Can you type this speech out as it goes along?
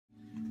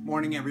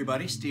Morning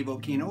everybody, Steve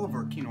Occhino of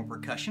Occhino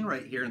Percussion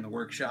right here in the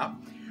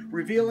workshop.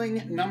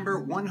 Revealing number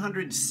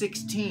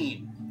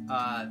 116.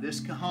 This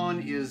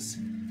cajon is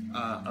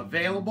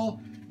available.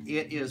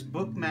 It is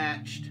book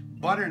matched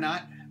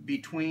butternut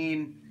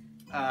between,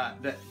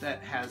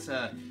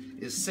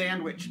 is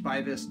sandwiched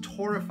by this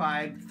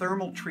torrefied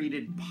thermal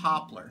treated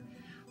poplar.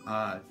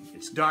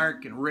 It's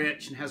dark and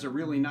rich and has a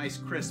really nice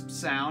crisp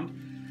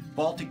sound.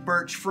 Baltic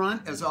birch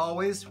front, as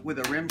always, with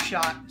a rim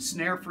shot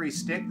snare-free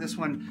stick. This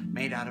one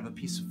made out of a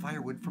piece of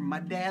firewood from my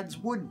dad's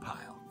wood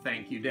pile.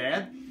 Thank you,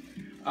 Dad.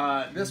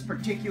 This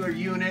particular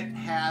unit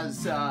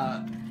has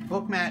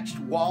book-matched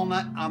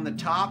walnut on the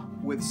top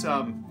with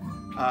some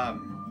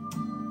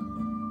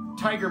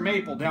tiger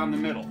maple down the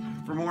middle.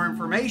 For more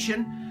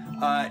information,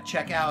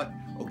 check out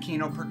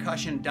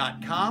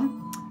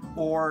OcchinoPercussion.com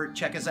or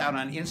check us out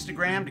on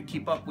Instagram to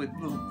keep up with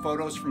little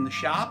photos from the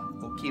shop,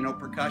 Occhino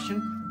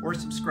Percussion, or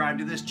subscribe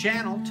to this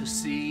channel to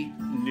see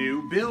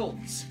new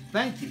builds.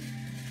 Thank you.